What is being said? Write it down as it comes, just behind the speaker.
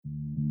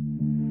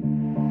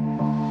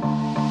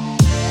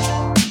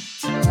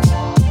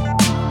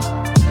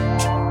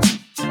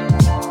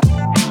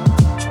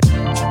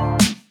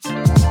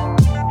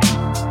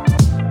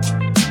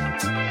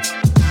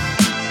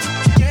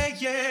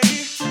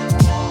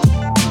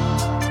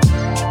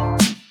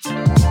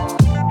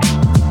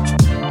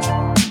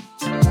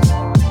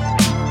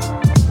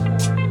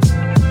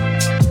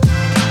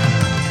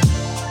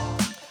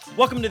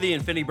Welcome to the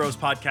Infinity Bros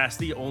podcast,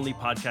 the only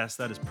podcast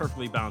that is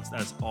perfectly balanced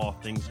as all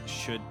things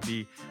should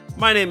be.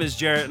 My name is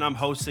Jarrett, and I'm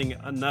hosting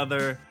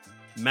another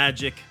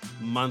Magic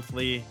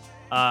Monthly,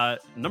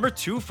 number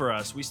 2 for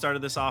us. We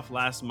started this off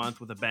last month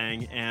with a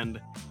bang,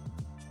 and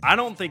I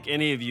don't think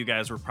any of you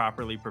guys were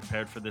properly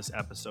prepared for this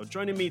episode.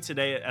 Joining me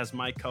today as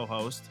my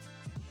co-host,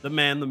 the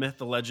man, the myth,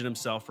 the legend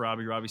himself,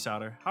 Robbie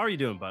Sauter. How are you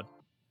doing, bud?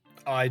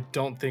 I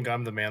don't think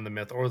I'm the man, the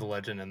myth, or the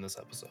legend in this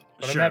episode,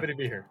 but Sure. I'm happy to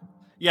be here.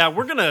 Yeah,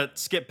 we're going to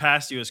skip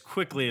past you as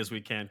quickly as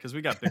we can because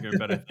we got bigger and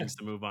better things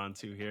to move on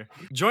to here.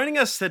 Joining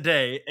us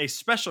today, a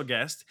special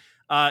guest.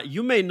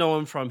 You may know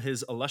him from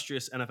his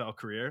illustrious NFL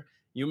career.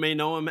 You may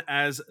know him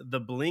as the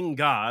Bling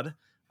God.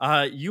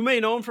 You may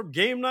know him from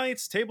game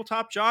nights,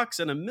 tabletop jocks,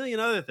 and a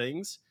million other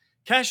things.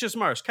 Cassius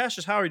Marsh.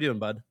 Cassius, how are you doing,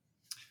 bud?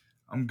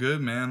 I'm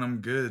good, man.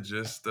 I'm good.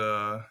 Just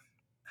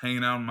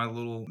hanging out in my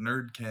little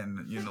nerd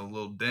den,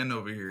 little den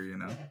over here,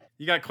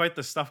 You got quite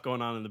the stuff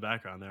going on in the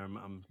background there.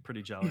 I'm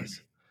pretty jealous.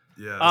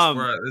 Yeah,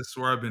 this is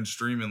where I've been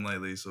streaming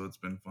lately, so it's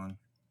been fun.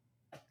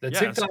 The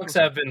TikToks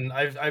have been.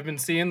 I've been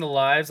seeing the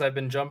lives. I've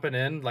been jumping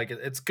in. Like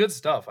it's good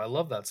stuff. I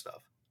love that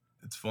stuff.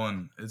 It's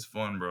fun. It's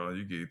fun, bro.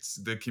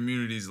 The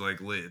community's like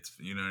lit.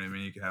 You know what I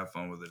mean? You can have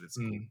fun with it. It's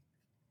cool.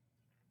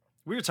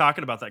 We were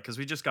talking about that because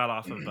we just got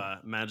off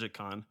of Magic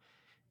Con,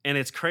 and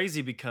it's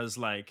crazy because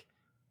like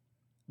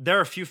there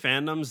are a few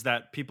fandoms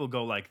that people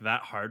go like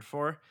that hard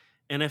for,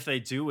 and if they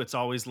do, it's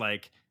always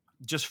like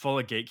just full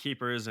of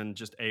gatekeepers and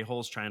just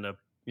a-holes trying to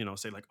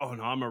say like, oh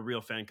no, I'm a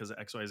real fan because of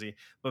XYZ.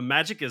 But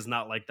Magic is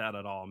not like that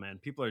at all, man.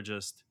 People are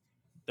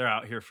they're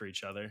out here for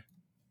each other.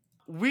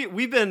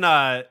 We've been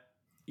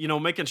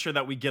making sure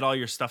that we get all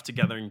your stuff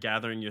together and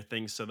gathering your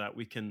things so that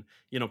we can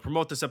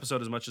promote this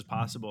episode as much as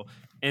possible.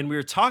 And we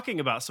were talking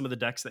about some of the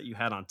decks that you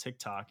had on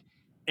TikTok,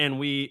 and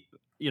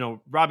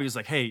Robbie was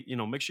like, hey,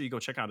 make sure you go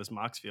check out his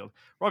Moxfield.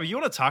 Robbie, you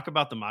want to talk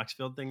about the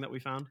Moxfield thing that we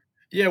found?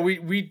 Yeah,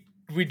 we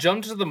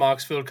jumped to the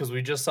Moxfield because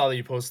we just saw that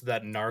you posted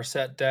that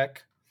Narset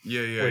deck.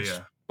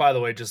 Yeah. By the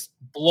way, just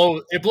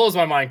blows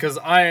my mind because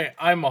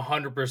I'm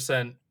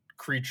 100%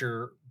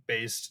 creature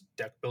based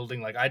deck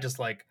building. Like I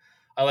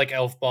like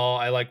Elf Ball,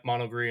 I like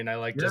Mono Green, I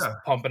like just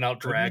pumping out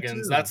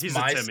dragons. That's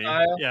my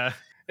style. Yeah.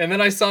 And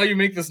then I saw you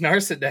make this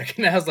Narset deck,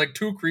 and it has like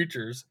 2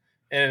 creatures,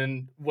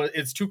 and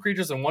it's 2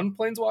 creatures and 1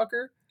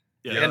 planeswalker,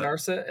 and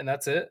Narset, and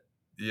that's it.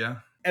 Yeah.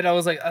 And I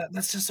was like,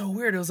 that's just so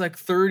weird. It was like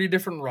 30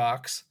 different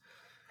rocks,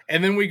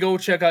 and then we go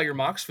check out your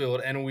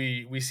Moxfield, and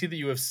we see that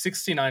you have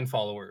 69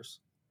 followers.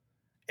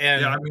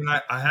 And yeah, I mean,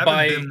 I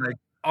haven't been like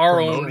our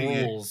own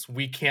rules.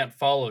 We can't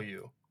follow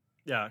you.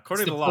 Yeah,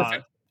 according to the law,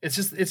 it's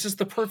just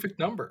the perfect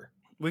number.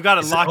 We've got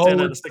it locked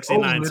in at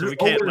 69, so we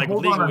can't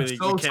legally. I'm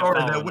so sorry.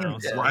 That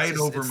went right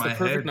over it's my the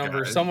perfect head.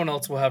 Number. Guys. Someone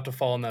else will have to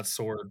fall on that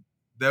sword.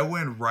 That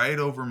went right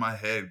over my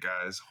head,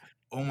 guys.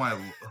 Oh my!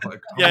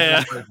 Like,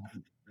 yeah. Like,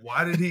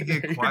 why did he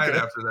get quiet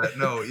after that?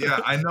 No,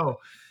 yeah, I know.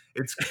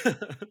 It's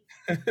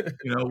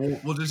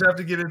we'll just have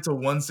to get into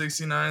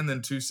 169,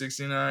 then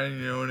 269. You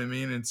know what I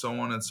mean, and so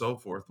on and so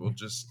forth. We'll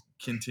just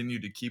continue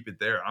to keep it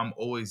there. I'm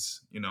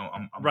always,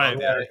 I'm right.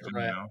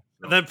 So.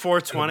 And then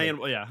 420, and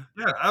yeah,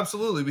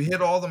 absolutely. We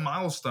hit all the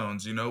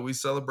milestones. We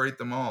celebrate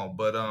them all.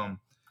 But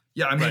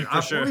yeah, I mean,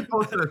 I've only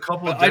posted a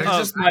couple of decks. It's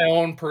just my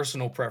own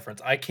personal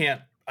preference. I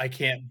can't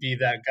be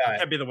that guy. I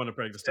can't be the one to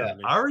break this down.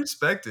 I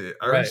respect it.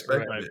 I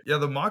respect it. Yeah,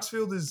 the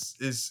Moxfield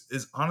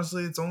is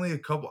honestly, it's only a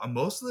couple.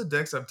 Most of the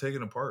decks I've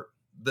taken apart.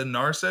 The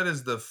Narset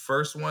is the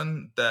first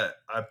one that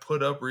I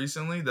put up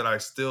recently that I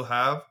still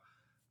have.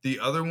 The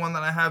other one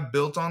that I have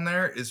built on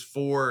there is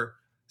for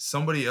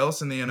somebody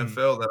else in the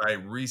NFL that I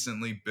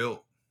recently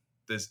built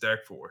this deck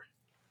for.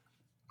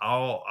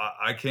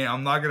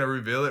 I'm not gonna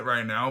reveal it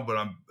right now, but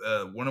I'm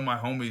one of my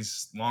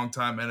homies,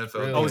 longtime NFL.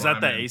 Really? Oh, is that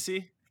the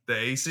AC? The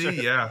AC, sure.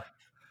 Yeah.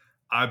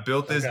 I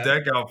built this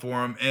deck out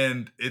for him,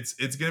 and it's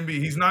gonna be.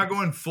 He's not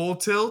going full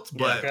tilt,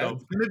 but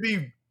it's gonna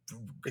be.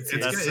 It's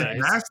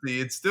nasty.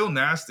 It's still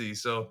nasty.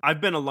 So I've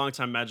been a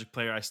longtime Magic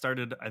player. I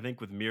started, I think,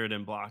 with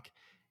Mirrodin block,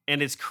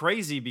 and it's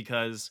crazy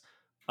because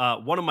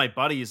one of my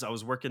buddies, I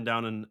was working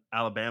down in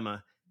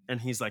Alabama, and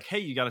he's like, "Hey,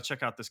 you got to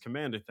check out this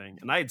Commander thing."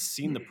 And I had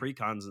seen the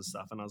precons and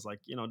stuff, and I was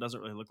like, it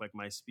doesn't really look like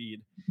my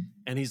speed.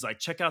 And he's like,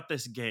 "Check out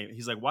this game."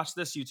 He's like, "Watch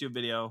this YouTube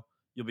video.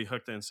 You'll be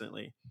hooked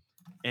instantly."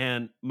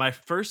 And my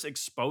first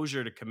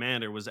exposure to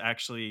Commander was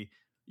actually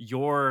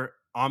your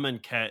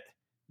Amonkhet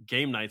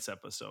Game Nights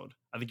episode.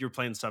 I think you were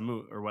playing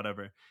Samut or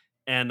whatever.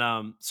 And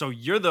so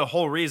you're the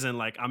whole reason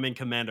like I'm in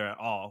Commander at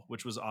all,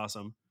 which was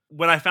awesome.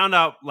 When I found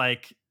out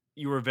like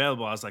you were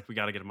available, I was like, we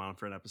got to get him on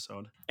for an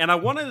episode. And I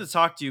wanted to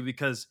talk to you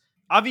because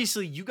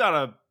obviously you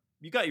got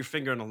your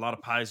finger in a lot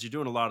of pies. You're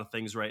doing a lot of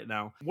things right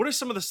now. What are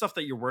some of the stuff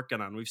that you're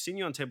working on? We've seen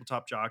you on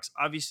Tabletop Jocks.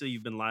 Obviously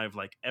you've been live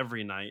like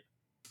every night.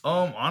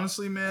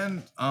 Honestly,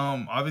 man,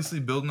 obviously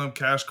building up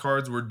cash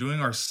cards. We're doing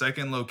our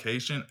second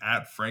location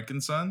at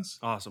Frankensons.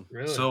 Awesome.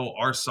 Really? So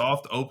our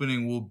soft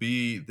opening will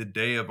be the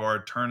day of our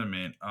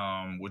tournament,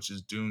 which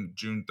is June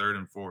 3rd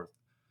and 4th.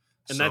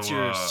 And that's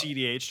your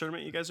CDH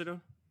tournament you guys are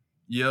doing?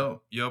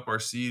 Yep. Our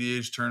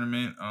CDH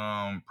tournament.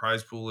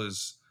 Prize pool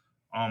is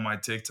on my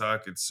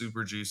TikTok. It's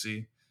super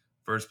juicy.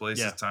 First place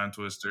is Time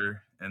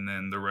Twister, and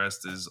then the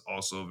rest is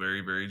also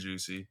very, very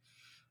juicy.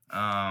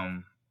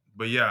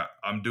 But yeah,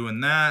 I'm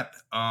doing that.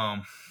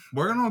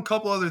 Working on a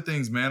couple other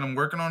things, man. I'm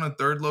working on a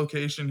third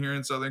location here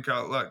in Southern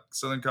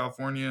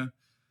California.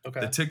 Okay.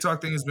 The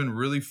TikTok thing has been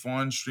really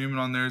fun. Streaming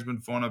on there has been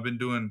fun. I've been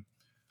doing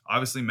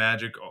obviously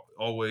Magic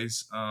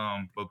always,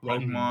 but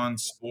Pokemon,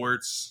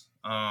 sports,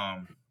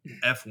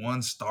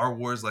 F1, Star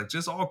Wars, like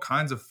just all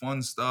kinds of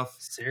fun stuff.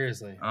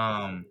 Seriously.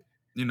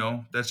 You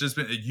know, that's just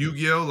been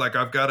Yu-Gi-Oh! Like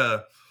I've got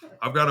a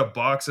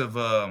box of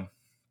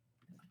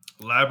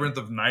Labyrinth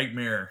of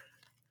Nightmare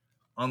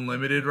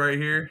Unlimited right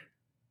here.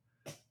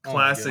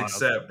 Classic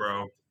set,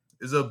 bro.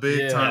 It's a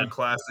big time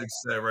classic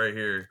set right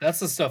here. That's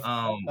the stuff.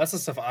 That's the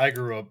stuff I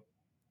grew up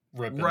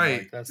ripping. Right.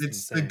 Like, that's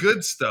it's insane. the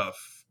good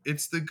stuff.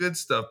 It's the good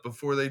stuff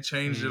before they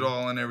changed it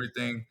all and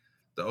everything.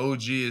 The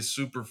OG is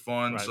super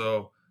fun. Right.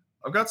 So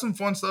I've got some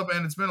fun stuff,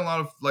 and it's been a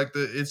lot of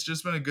it's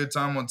just been a good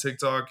time on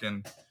TikTok,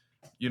 and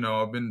you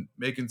know, I've been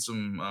making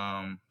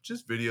some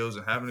just videos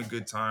and having a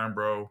good time,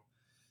 bro.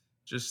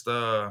 Just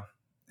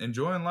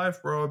enjoying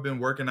life, bro. I've been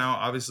working out.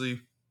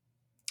 Obviously,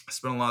 I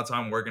spent a lot of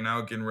time working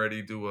out, getting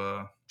ready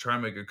to try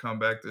and make a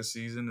comeback this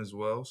season as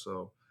well.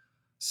 So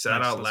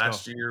sat out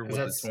last year with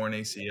the torn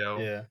ACL.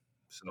 Yeah.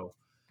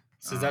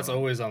 So that's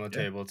always on the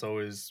table. It's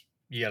always,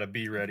 you got to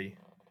be ready.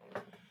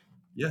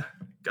 Yeah.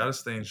 Got to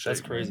stay in shape.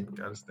 That's crazy.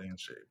 Got to stay in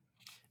shape.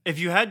 If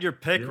you had your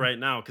pick right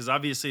now, because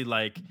obviously,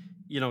 like,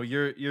 you know,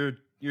 you're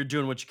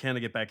doing what you can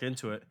to get back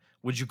into it.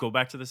 Would you go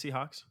back to the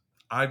Seahawks?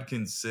 I'd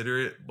consider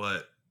it,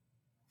 but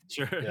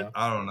sure. Yeah.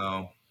 I don't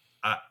know.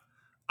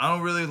 I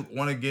don't really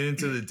want to get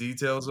into the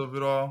details of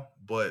it all,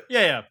 but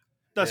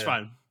that's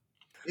fine.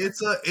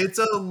 It's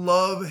a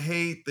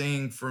love-hate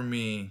thing for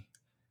me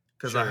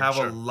because I have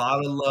a lot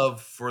of love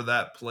for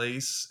that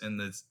place and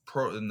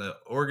the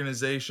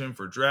organization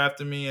for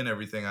drafting me and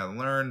everything I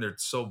learned. They're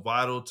so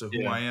vital to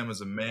who I am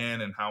as a man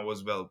and how I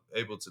was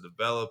able to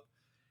develop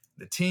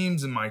the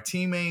teams and my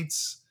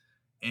teammates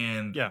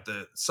and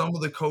some of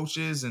the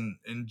coaches and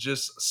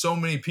just so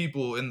many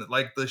people and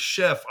like the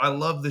chef. I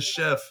love the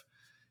chef.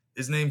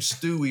 His name's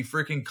Stu. He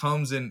freaking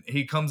comes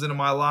into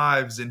my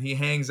lives and he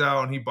hangs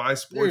out and he buys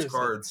sports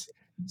cards.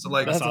 So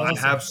like I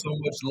have so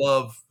much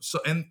love. So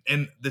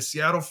and the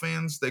Seattle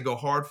fans, they go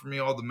hard for me.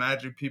 All the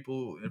Magic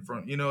people in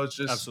front, you know, it's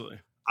just absolutely.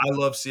 I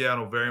love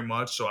Seattle very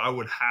much. So I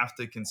would have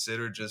to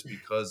consider just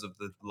because of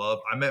the love.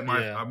 I met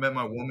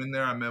my woman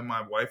there. I met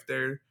my wife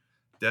there.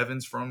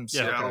 Devin's from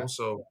Seattle,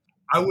 so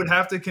I would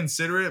have to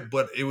consider it.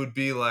 But it would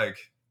be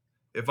like,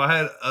 if I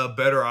had a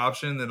better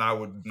option, then I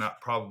would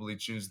not probably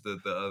choose the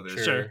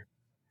other. Sure.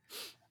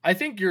 I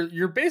think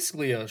you're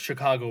basically a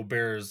Chicago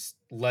Bears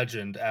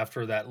legend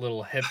after that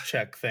little hip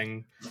check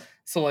thing.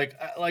 So like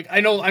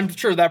I know, I'm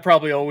sure that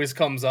probably always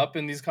comes up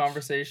in these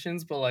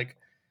conversations, but like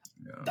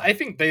I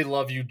think they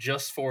love you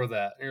just for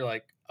that. And you're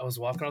like, I was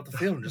walking out the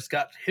field and just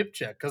got hip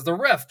checked because the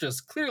ref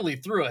just clearly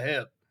threw a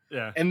hip.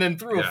 Yeah. And then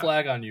threw a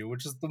flag on you,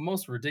 which is the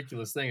most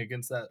ridiculous thing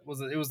against that.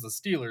 It was the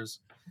Steelers,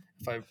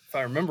 if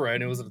I remember right,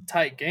 and it was a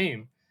tight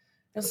game.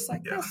 It's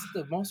like that's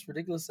the most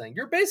ridiculous thing.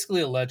 You're basically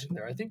a legend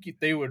there. I think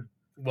they would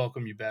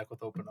welcome you back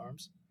with open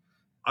arms.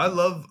 I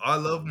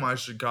love my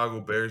Chicago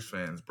Bears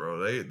fans,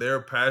 bro.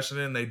 They're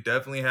passionate and they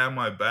definitely have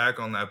my back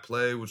on that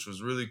play, which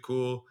was really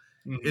cool.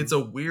 Mm-hmm. It's a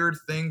weird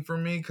thing for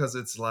me because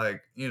it's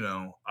like, you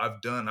know,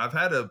 I've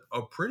had a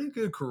pretty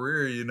good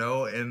career, you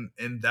know, and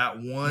that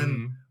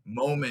one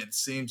moment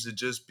seems to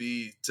just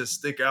be to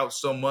stick out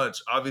so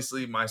much.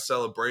 Obviously, my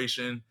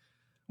celebration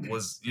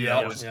was,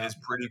 is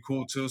pretty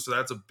cool too. So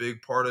that's a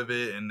big part of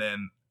it. And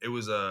then it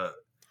was I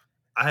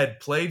had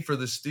played for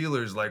the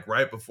Steelers like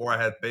right before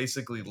I had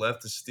basically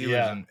left the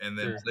Steelers and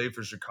then played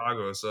for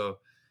Chicago. So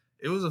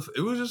it was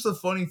just a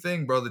funny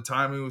thing, bro. The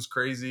timing was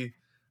crazy.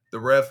 The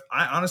ref,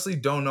 I honestly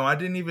don't know. I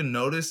didn't even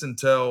notice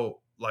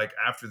until like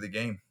after the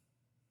game.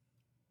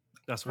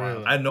 That's wild.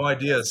 Really? I had no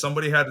idea.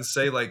 Somebody had to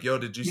say like, "Yo,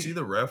 did you see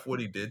the ref?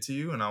 What he did to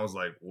you?" And I was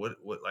like, "What?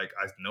 Like,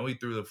 I know he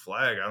threw the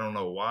flag. I don't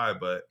know why,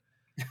 but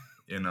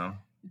you know,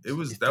 that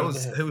was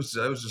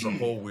just a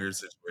whole weird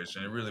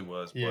situation. It really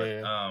was.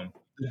 Yeah.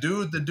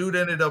 But the dude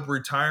ended up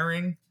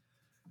retiring.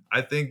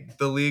 I think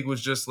the league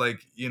was just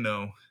like, you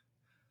know,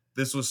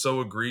 this was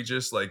so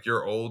egregious. Like,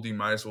 you're old, you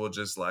might as well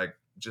just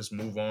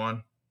move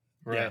on.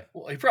 Right. Yeah.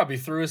 Well, he probably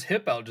threw his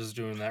hip out just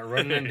doing that,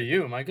 running into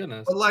you. My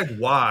goodness. But like,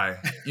 why?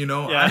 You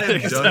know, I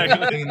hadn't done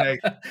anything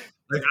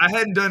I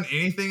hadn't done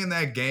anything in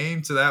that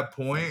game to that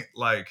point,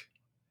 like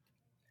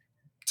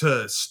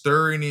to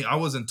stir any. I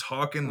wasn't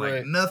talking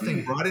like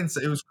nothing, bro. I didn't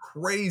say. It was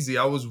crazy.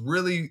 I was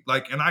really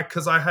like,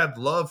 because I had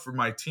love for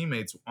my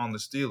teammates on the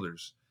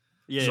Steelers.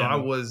 Yeah. So I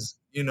was,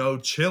 you know,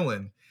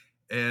 chilling,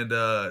 and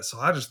so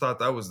I just thought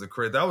that was the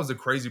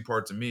crazy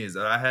part to me is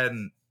that I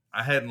hadn't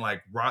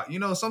like, you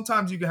know,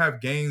 sometimes you can have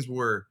games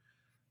where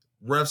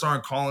refs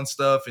aren't calling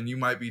stuff and you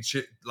might be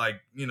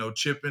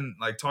chipping,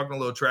 like talking a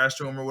little trash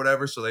to them or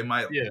whatever. So they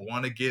might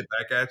want to get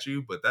back at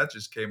you, but that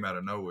just came out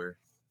of nowhere.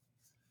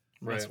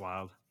 Right. That's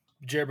wild.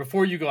 Jared,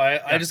 before you go,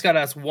 I just got to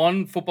ask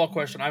one football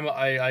question.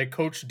 I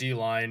coach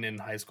D-line in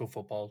high school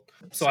football,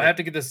 so I have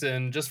to get this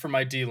in just for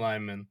my D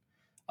linemen.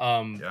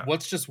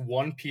 What's just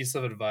one piece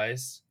of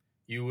advice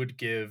you would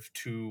give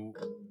to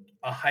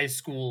a high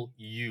school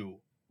you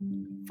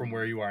from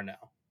where you are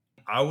now?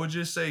 I would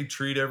just say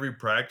treat every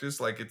practice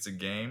like it's a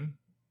game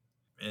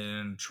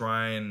and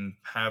try and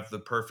have the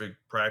perfect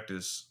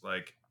practice.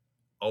 Like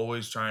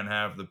always try and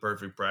have the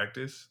perfect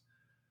practice.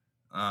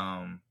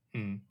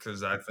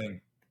 Because I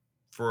think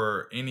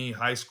for any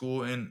high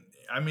school and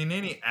I mean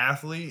any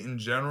athlete in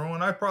general,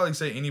 and I'd probably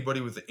say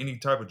anybody with any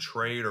type of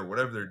trade or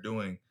whatever they're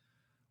doing,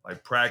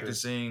 like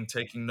practicing,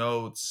 taking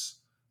notes,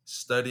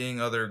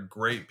 studying other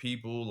great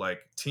people like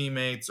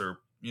teammates or,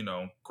 you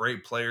know,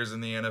 great players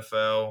in the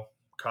NFL,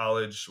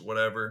 college,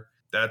 whatever,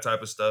 that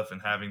type of stuff,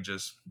 and having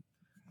just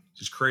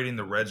creating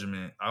the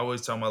regiment. I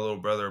always tell my little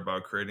brother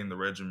about creating the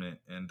regiment,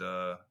 and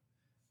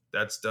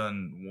that's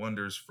done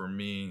wonders for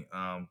me,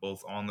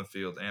 both on the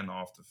field and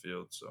off the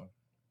field. So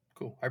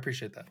cool. I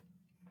appreciate that.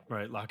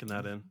 Right, locking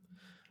that in.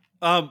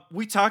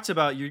 We talked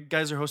about you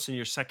guys are hosting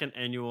your second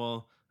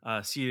annual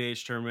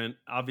CDH tournament,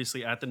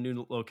 obviously at the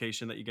new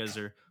location that you guys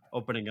are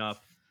opening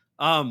up.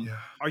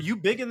 Are you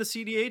big in the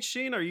CDH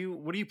scene?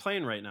 What are you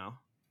playing right now?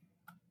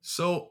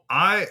 So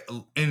I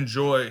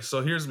enjoy.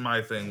 So here's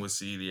my thing with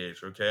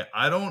CDH. Okay,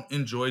 I don't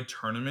enjoy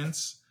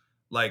tournaments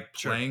like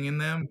playing in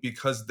them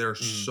because they're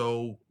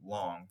so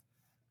long.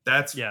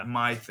 That's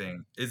my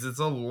thing. It's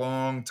a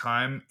long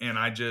time, and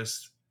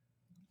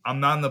I'm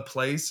not in the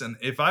place. And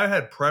if I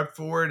had prepped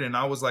for it and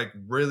I was like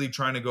really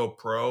trying to go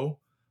pro,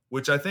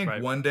 which I think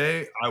one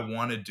day I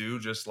want to do,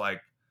 just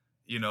like,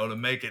 you know, to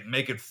make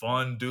it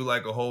fun, do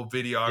like a whole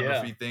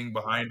videography thing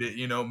behind it,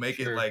 you know, make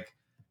it like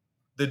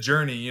the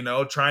journey, you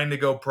know, trying to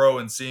go pro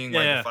and seeing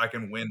like if I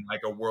can win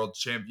like a world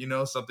champ, you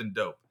know, something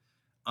dope.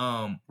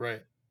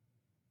 Right.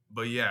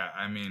 But yeah,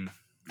 I mean,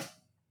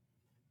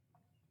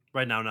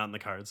 right now, not in the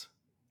cards.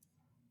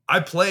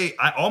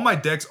 All my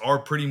decks are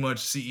pretty much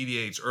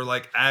CEDH or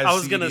like as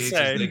CEDH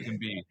as they can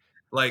be.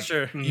 Like,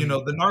 you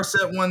know, the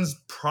Narset one's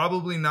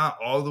probably not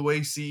all the way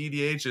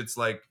CEDH. It's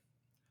like,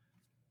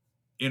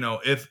 you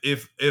know, if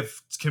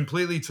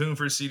completely tuned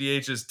for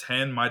CDH is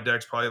 10, my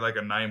deck's probably like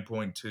a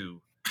 9.2.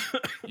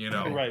 You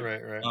know,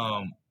 right.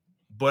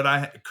 But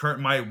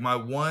my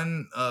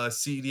one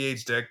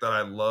CDH deck that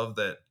I love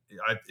that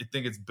I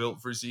think it's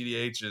built for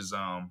CDH is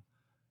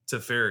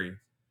Teferi.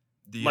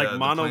 Like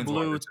mono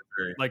blue,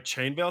 like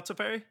Chainveil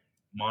Teferi?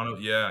 Mono,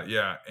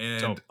 yeah.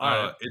 And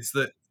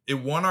it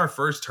won our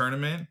first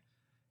tournament,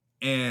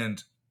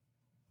 and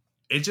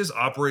it just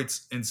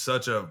operates in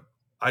such a,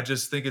 I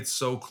just think it's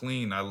so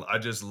clean. I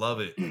just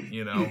love it.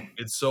 You know,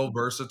 it's so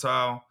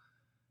versatile.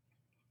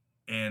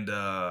 And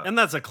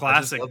that's a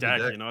classic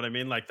deck, you know what I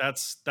mean? Like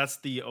that's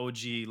the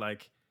OG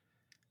like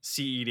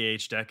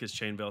CEDH deck is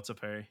Chainveil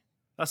Teferi.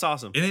 That's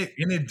awesome. And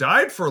it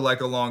died for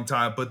like a long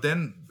time, but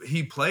then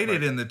he played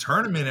it in the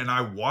tournament, and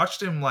I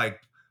watched him like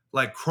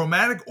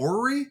Chromatic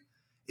Orrery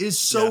is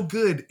so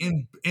good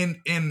and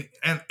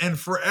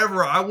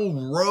forever I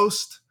will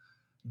roast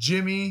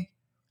Jimmy.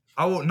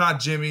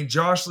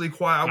 Josh Lee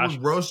Kwai. I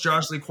would roast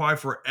Josh Lee Kwai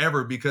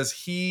forever because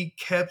he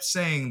kept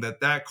saying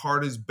that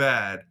card is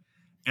bad.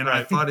 And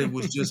I thought it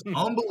was just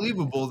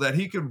unbelievable that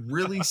he could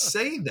really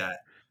say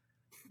that.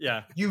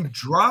 Yeah. You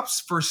drops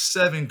for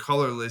 7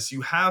 colorless.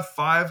 You have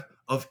 5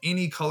 of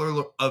any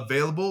color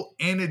available,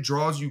 and it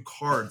draws you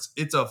cards.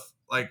 It's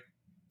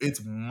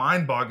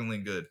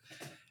mind-bogglingly good.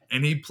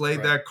 And he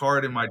played that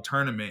card in my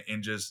tournament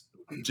and just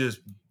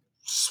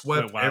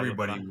swept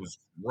everybody. It was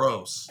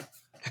gross.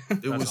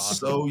 It was awesome.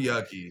 So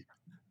yucky.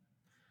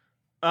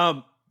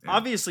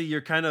 Obviously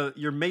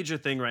your major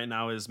thing right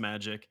now is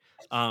Magic.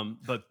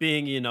 But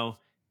being, you know,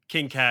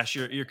 King Cash,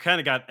 you're kind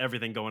of got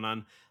everything going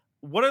on.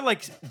 What are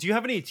do you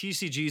have any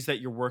TCGs that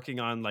you're working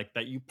on, like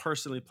that you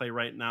personally play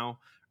right now?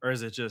 Or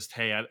is it just,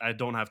 hey, I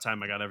don't have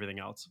time, I got everything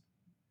else?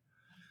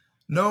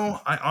 No,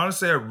 I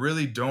honestly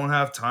really don't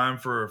have time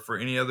for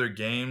any other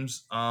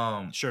games.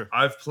 Sure.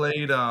 I've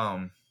played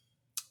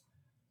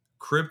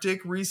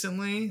Cryptic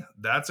recently.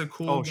 That's a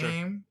cool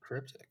game.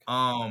 Cryptic.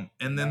 And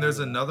then there's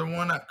another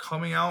one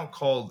coming out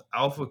called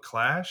Alpha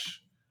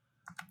Clash.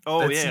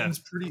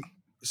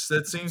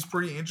 That seems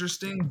pretty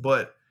interesting,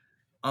 but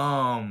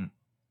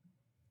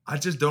I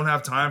just don't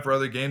have time for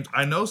other games.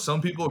 I know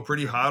some people are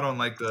pretty hot on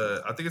like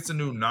I think it's the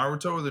new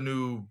Naruto or the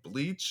new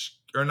Bleach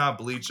or not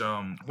Bleach,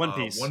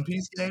 One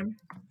Piece game.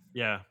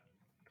 Yeah.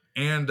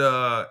 And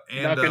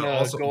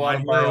also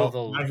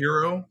My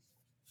Hero.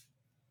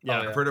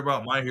 Yeah. I've heard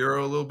about My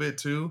Hero a little bit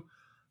too.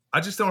 I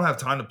just don't have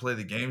time to play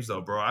the games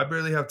though, bro. I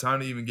barely have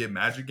time to even get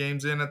Magic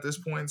games in at this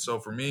point. So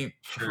for me,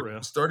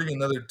 starting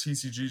another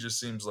TCG just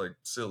seems like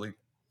silly.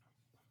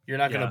 You're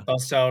not going to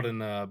bust out and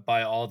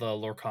buy all the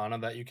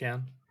Lorcana that you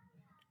can?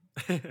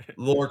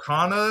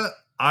 Lorcana,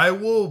 I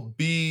will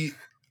be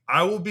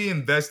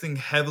investing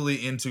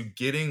heavily into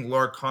getting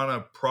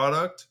Lorcana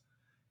product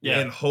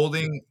and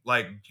holding,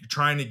 like,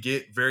 trying to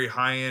get very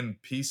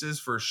high-end pieces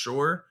for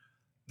sure.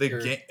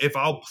 Game, if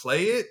I'll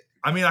play it,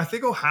 I mean, I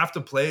think I'll have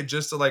to play it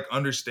just to like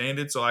understand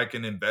it so I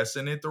can invest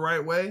in it the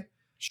right way.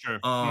 Sure.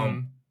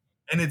 And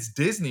it's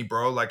Disney,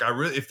 bro. Like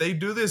if they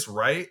do this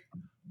right,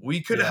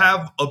 we could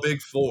have a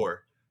big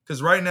 4.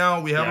 Because right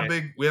now we have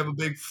a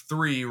big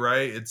 3,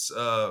 right? It's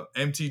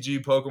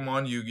MTG,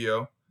 Pokemon,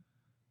 Yu-Gi-Oh.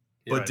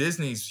 But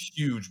Disney's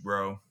huge,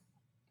 bro.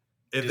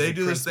 If they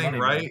do this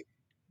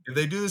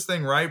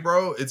thing right,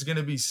 bro, it's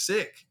gonna be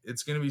sick.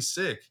 It's gonna be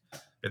sick.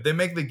 If they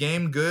make the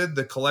game good,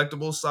 the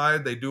collectible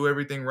side, they do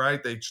everything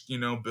right. They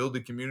build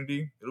the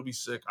community. It'll be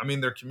sick. I mean,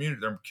 their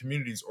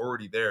community's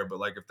already there, but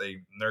like if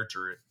they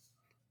nurture it.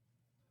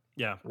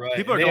 Yeah, right.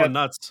 People are going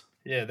nuts.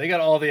 Yeah, they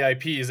got all the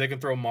IPs. They can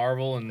throw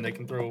Marvel and they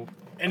can throw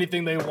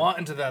anything they want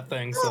into that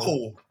thing.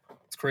 So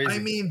it's crazy. I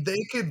mean,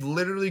 they could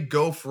literally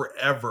go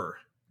forever.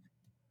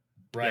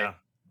 Right. Yeah.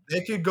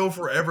 They could go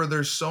forever.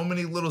 There's so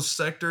many little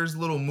sectors,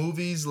 little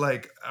movies.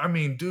 Like, I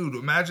mean, dude,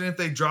 imagine if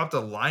they dropped a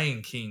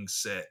Lion King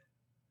set.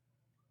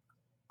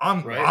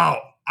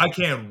 Wow. I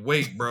can't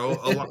wait, bro.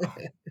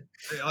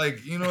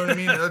 Like, you know what I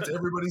mean? That's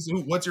everybody's.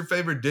 What's your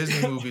favorite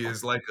Disney movie?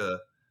 Is like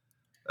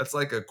that's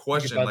like a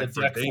question, like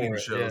for dating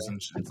shows and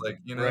shit. It's like,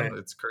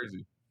 it's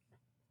crazy.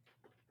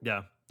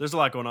 Yeah, there's a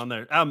lot going on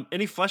there.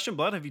 Any Flesh and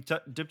Blood? Have you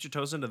dipped your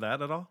toes into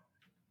that at all?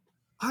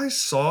 I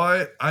saw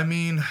it. I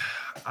mean,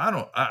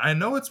 I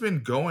know it's been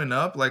going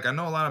up. Like, I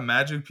know a lot of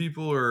Magic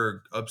people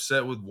are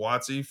upset with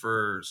WotC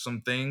for some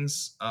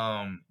things.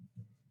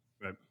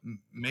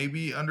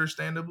 Maybe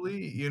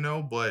understandably,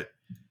 but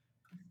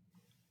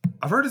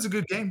I've heard it's a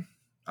good game.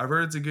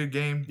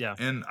 Yeah.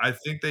 And I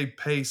think they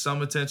pay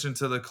some attention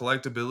to the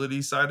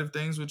collectability side of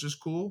things, which is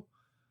cool.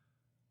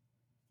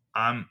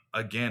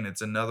 Again,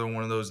 it's another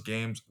one of those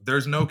games.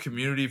 There's no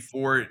community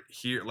for it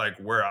here, like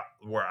where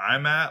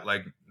I'm at.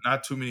 Like,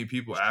 not too many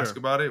people ask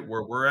about it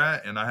where we're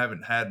at, and I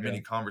haven't had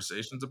many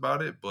conversations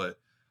about it. But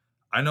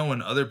I know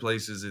in other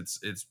places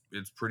it's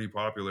pretty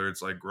popular.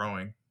 It's like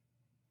growing.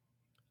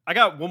 I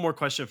got one more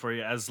question for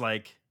you, as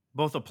like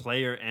both a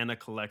player and a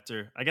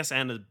collector, I guess,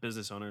 and a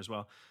business owner as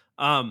well.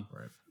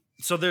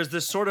 So there's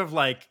this sort of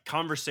like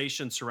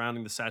conversation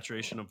surrounding the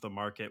saturation of the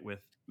market with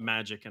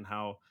Magic and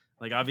how,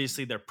 like,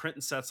 obviously they're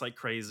printing sets like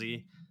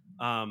crazy.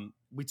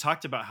 We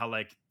talked about how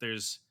like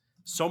there's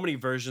so many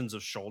versions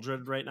of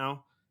Sheoldred right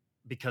now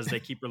because they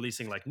keep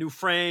releasing like new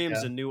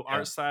frames and new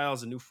art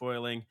styles and new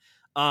foiling.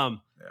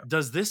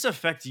 Does this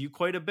affect you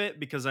quite a bit?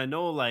 Because I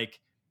know, like,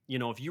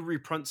 if you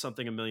reprint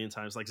something a million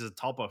times, like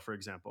Talpa, for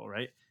example,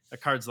 right? A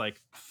card's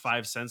like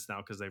 5 cents now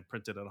because they've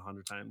printed it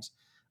 100 times.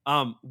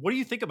 What do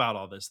you think about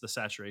all this, the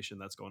saturation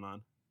that's going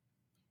on?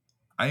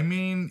 I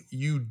mean,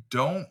 you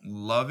don't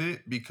love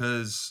it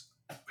because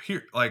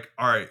here, like,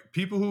 all right,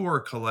 people who are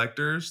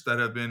collectors that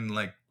have been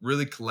like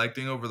really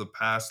collecting over the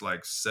past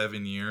like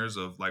 7 years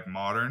of like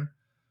modern,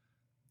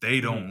 they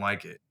don't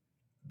like it.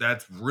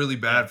 That's really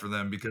bad for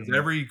them because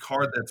every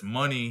card that's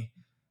money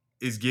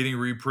is getting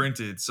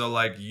reprinted. So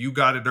like you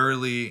got it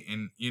early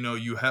and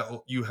you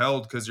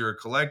held because you're a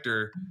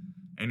collector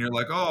and you're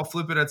like, oh, I'll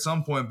flip it at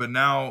some point, but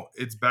now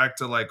it's back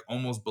to like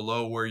almost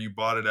below where you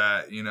bought it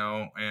at,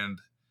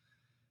 and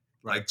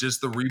like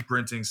just the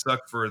reprinting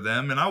sucked for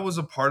them. And I was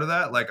a part of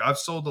that. Like, I've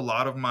sold a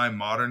lot of my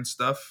modern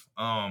stuff.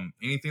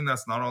 Anything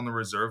that's not on the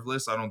reserve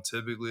list, I don't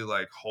typically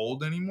like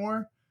hold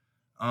anymore.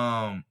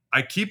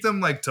 I keep them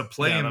like to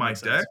play in my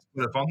deck,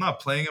 but if I'm not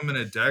playing them in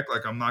a deck,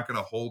 like I'm not going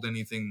to hold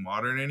anything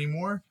modern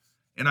anymore.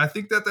 And I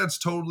think that that's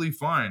totally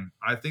fine.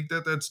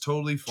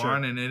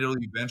 And it'll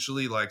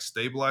eventually like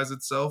stabilize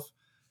itself.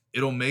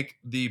 It'll make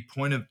the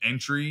point of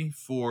entry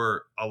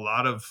for a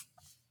lot of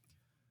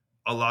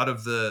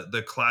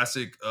the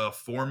classic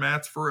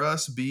formats for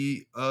us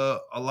be a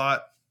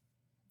lot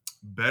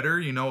better,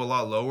 a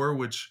lot lower,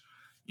 which,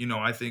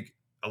 I think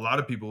a lot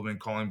of people have been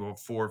calling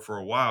for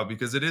a while,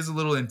 because it is a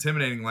little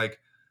intimidating. Like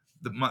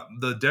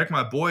the deck,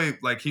 my boy,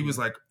 like he was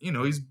like,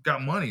 he's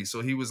got money.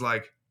 So he was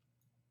like,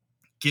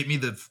 get me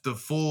the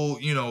full,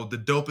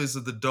 the dopest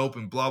of the dope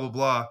and blah, blah,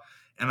 blah.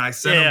 And I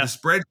sent him the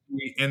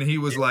spreadsheet and he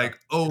was like,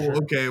 oh,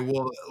 okay,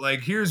 well,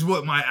 like, here's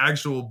what my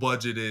actual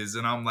budget is.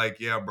 And I'm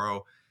like, yeah,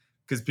 bro.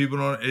 Because people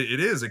don't,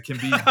 it can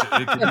be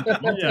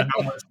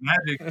how much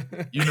Magic,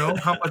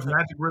 how much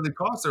Magic really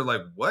costs. They're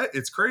like, what?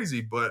 It's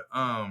crazy. But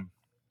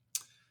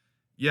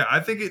yeah, I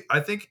think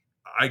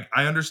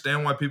I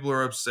understand why people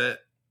are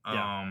upset.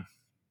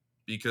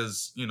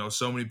 Because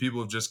so many people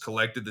have just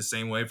collected the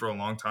same way for a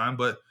long time,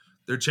 but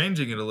they're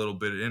changing it a little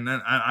bit, and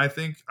then I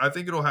think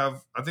it'll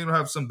have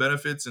some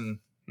benefits, and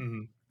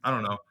I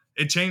don't know.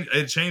 It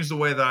changed the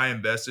way that I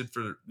invested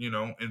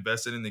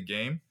in the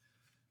game,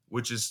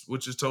 which is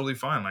totally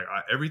fine. Like,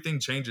 everything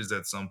changes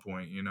at some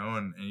point,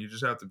 and you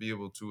just have to be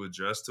able to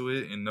adjust to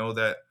it and know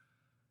that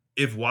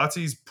if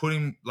WotC's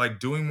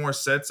doing more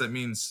sets, that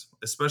means,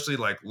 especially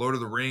like Lord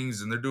of the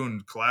Rings, and they're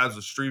doing collabs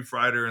with Street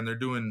Fighter, and they're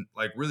doing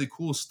like really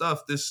cool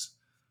stuff. This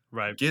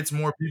gets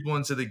more people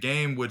into the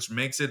game, which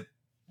makes it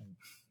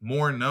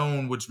more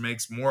known, which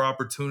makes more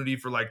opportunity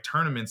for like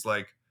tournaments.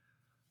 Like,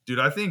 dude,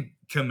 I think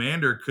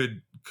Commander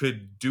could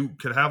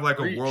have like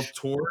a world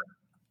tour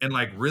and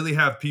like really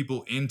have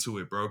people into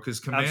it, bro.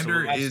 Because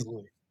Commander is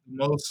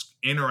most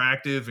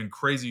interactive and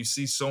crazy. You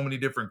see so many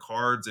different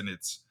cards, and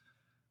it's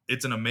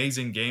an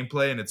amazing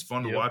gameplay, and it's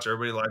fun to watch.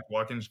 Everybody likes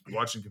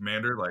watching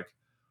Commander. Like,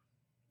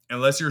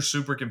 unless you're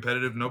super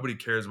competitive, nobody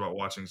cares about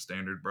watching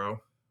Standard, bro.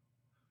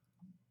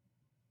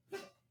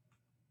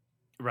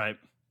 Right.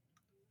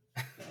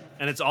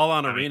 And it's all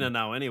on Arena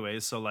now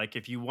anyways, so like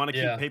if you want to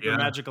keep Paper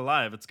Magic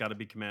alive, it's got to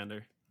be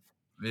Commander.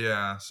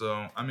 Yeah,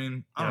 so I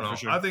mean, I don't know.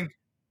 Sure. I think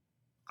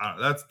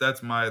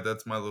that's my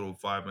little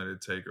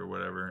 5-minute take or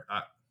whatever.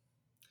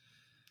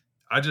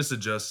 I just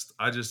adjust.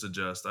 I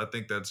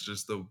think that's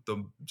just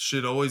the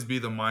should always be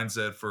the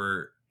mindset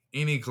for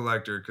any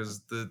collector,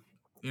 because the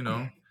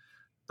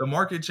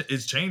market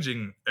is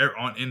changing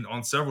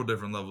on several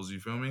different levels. You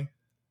feel me?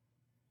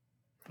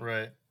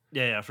 Right.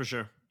 Yeah, for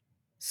sure.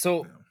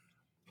 So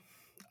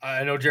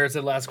I know Jared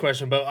said last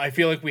question, but I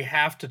feel like we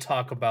have to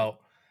talk about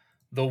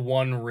the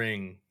One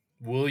Ring.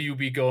 Will you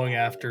be going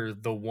after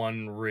the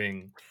One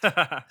Ring?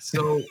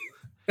 So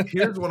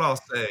here's what I'll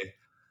say.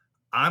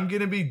 I'm going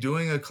to be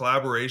doing a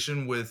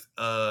collaboration with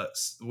a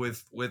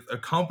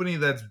company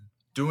that's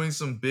doing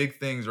some big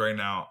things right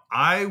now.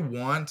 I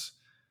want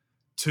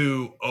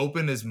to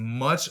open as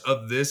much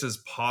of this as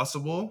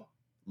possible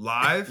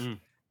live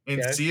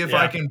and see if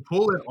I can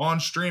pull it on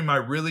stream. I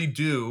really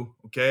do.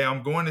 Okay.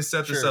 I'm going to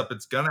set this up.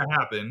 It's going to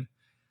happen.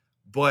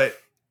 But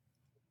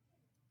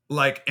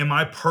like, am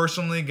I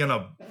personally going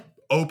to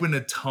open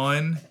a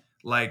ton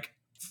like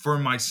for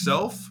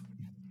myself?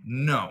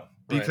 No,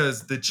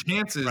 because the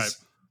chances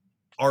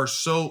are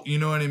so, you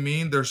know what I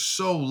mean? They're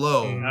so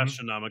low.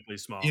 Astronomically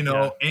small. You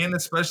know, and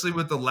especially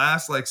with the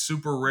last like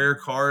super rare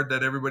card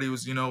that everybody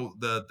was, you know,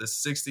 the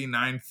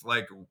 69th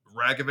like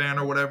Ragavan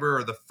or whatever,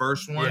 or the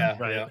first one.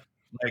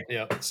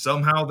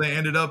 Somehow they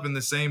ended up in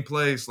the same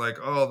place. Like,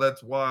 oh,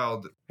 that's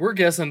wild. We're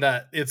guessing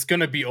that it's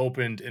gonna be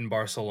opened in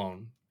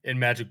Barcelona, in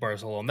Magic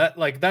Barcelona.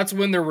 That's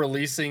when they're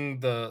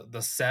releasing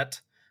the set.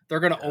 They're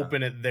gonna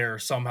open it there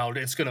somehow.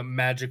 It's gonna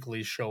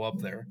magically show up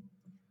there.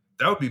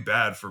 That would be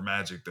bad for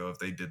Magic, though, if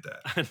they did that.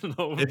 I don't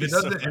know. If it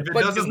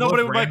doesn't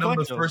look random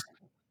the first,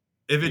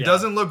 if it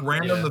doesn't look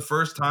random the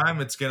first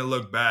time, it's gonna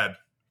look bad.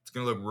 It's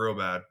gonna look real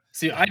bad.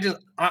 See,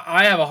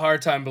 I have a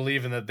hard time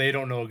believing that they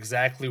don't know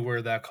exactly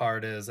where that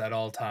card is at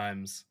all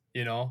times.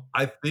 You know,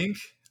 I think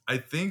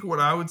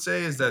what I would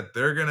say is that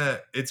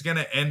it's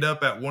gonna end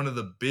up at one of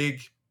the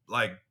big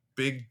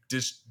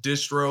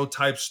distro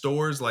type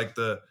stores, like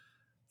the.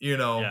 You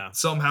know,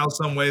 somehow,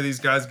 some way, these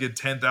guys get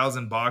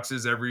 10,000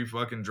 boxes every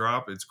fucking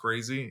drop. It's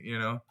crazy, you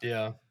know?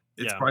 Yeah.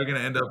 It's probably going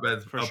to end up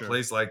at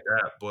place like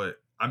that. But,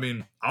 I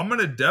mean, I'm going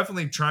to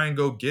definitely try and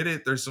go get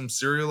it. There's some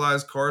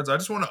serialized cards. I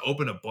just want to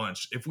open a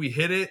bunch. If we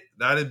hit it,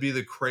 that'd be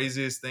the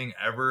craziest thing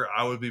ever.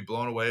 I would be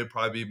blown away. It'd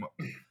probably be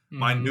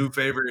my new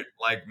favorite,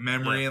 like,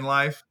 memory in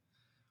life.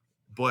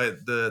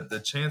 But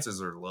the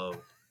chances are low.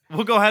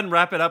 We'll go ahead and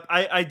wrap it up.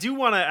 I do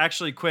want to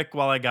actually quick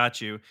while I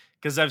got you,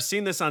 because I've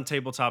seen this on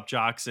Tabletop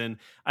Jocks, and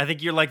I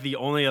think you're like the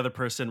only other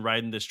person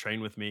riding this train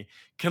with me.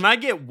 Can I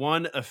get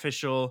one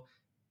official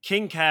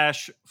King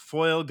Cash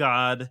Foil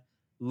God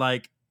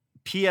like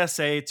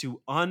PSA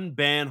to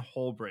unban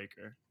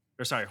Hullbreacher?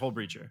 Or sorry,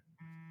 Hullbreacher.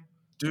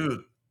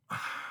 Dude.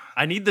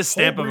 I need the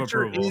stamp of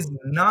approval. Is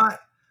not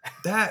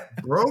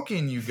that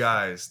broken, you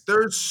guys.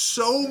 There's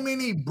so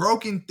many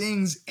broken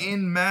things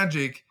in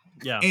Magic.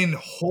 Yeah. And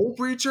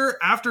Hullbreacher,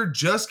 after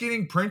just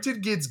getting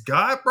printed, gets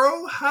got,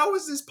 bro. How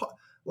is this?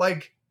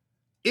 Like,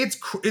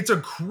 it's a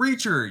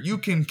creature. You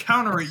can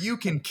counter it. You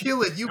can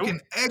kill it. You can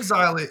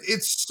exile it.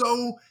 It's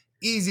so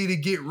easy to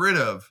get rid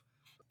of.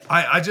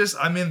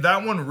 I mean,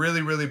 that one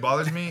really, really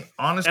bothers me.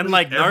 Honestly, and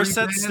like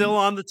Narset's still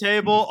on the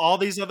table. All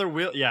these other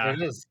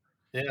it is.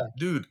 Yeah,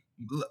 dude.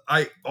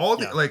 All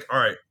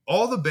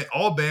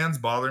bans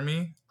bother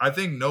me. I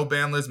think no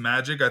ban list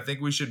Magic. I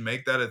think we should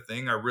make that a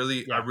thing. I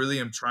really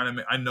am trying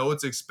to. I know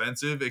it's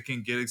expensive. It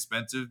can get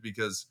expensive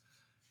because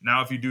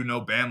now if you do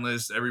no ban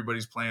list,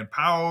 everybody's playing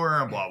power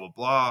and blah blah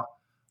blah,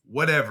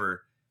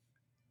 whatever.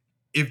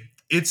 If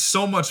it's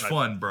so much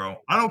fun, bro.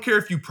 I don't care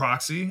if you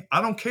proxy.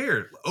 I don't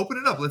care. Open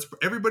it up. Let's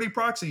everybody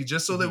proxy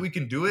just so that we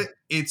can do it.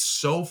 It's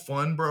so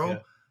fun, bro. Yeah.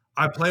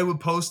 I play with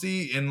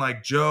Posty and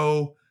like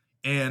Joe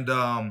and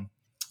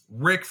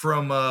Rick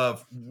from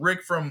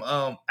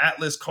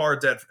Atlas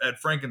Cards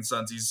at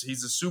Frankensons.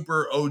 He's a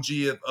super OG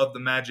of the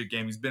Magic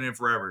game. He's been in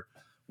forever.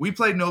 We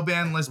played no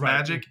ban list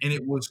Magic, and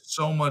it was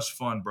so much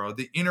fun, bro.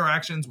 The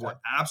interactions were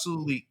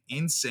absolutely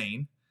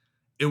insane.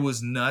 It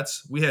was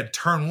nuts. We had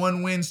turn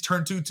 1 wins,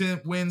 turn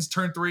 2 wins,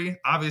 turn 3,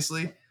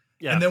 obviously.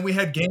 Yeah. And then we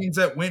had games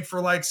that went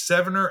for like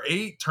 7 or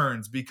 8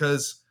 turns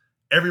because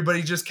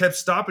everybody just kept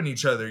stopping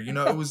each other. You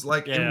know, it was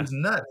like it was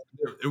nuts.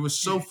 It was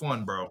so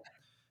fun, bro.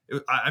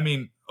 I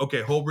mean,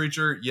 okay,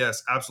 Hullbreacher,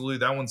 yes, absolutely.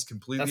 That one's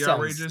completely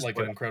outrageous. Like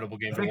an incredible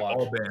game to watch.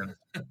 All banned.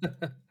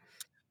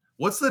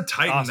 What's the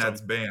Titan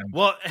that's banned?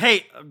 Well,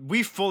 hey,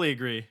 we fully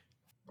agree.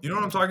 You know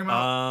what I'm talking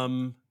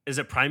about? Is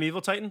it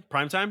Primeval Titan?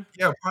 Primetime?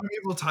 Yeah,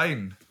 Primeval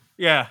Titan.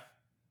 Yeah.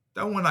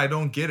 That one I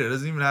don't get. It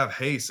doesn't even have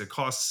haste. It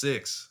costs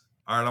 6.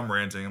 All right, I'm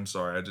ranting. I'm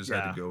sorry. I just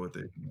had to go with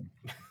it.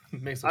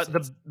 Makes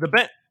sense.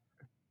 The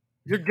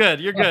You're good.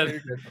 You're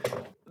good.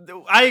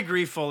 I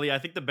agree fully. I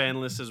think the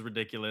ban list is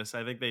ridiculous.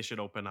 I think they should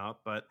open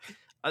up, but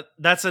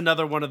that's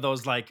another one of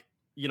those like,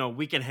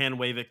 we can hand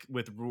wave it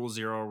with Rule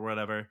 0 or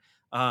whatever.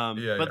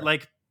 But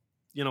like,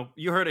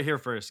 you heard it here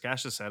first.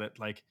 Cassius said it.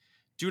 Like,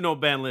 do no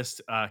ban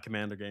list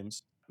Commander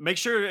games. Make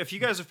sure if you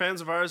guys are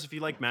fans of ours, if you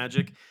like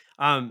Magic,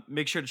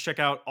 make sure to check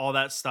out all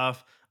that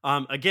stuff.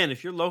 Again,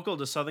 if you're local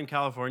to Southern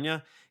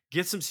California,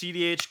 get some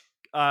CDH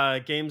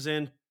games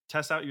in,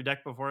 test out your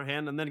deck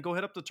beforehand, and then go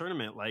hit up the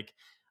tournament. Like,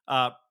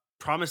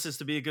 promises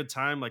to be a good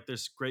time. Like,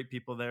 there's great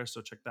people there, so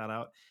check that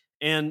out.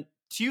 And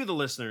to you, the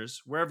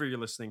listeners, wherever you're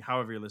listening,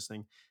 however you're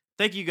listening,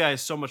 thank you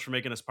guys so much for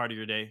making us part of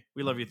your day.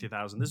 We love you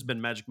 3000. This has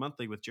been Magic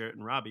Monthly with Jarrett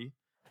and Robbie.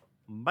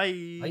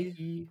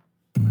 Bye.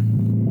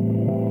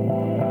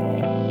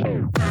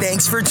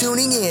 Thanks for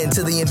tuning in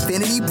to the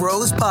Infinity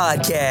Bros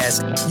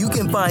podcast. You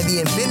can find the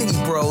Infinity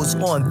Bros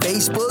on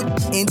Facebook,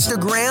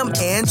 Instagram,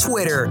 and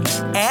Twitter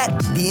at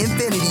the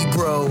Infinity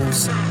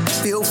Bros.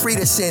 Feel free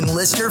to send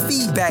listener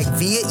feedback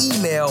via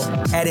email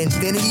at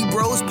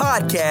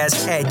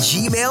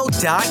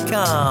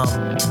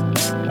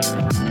infinitybrospodcast@gmail.com.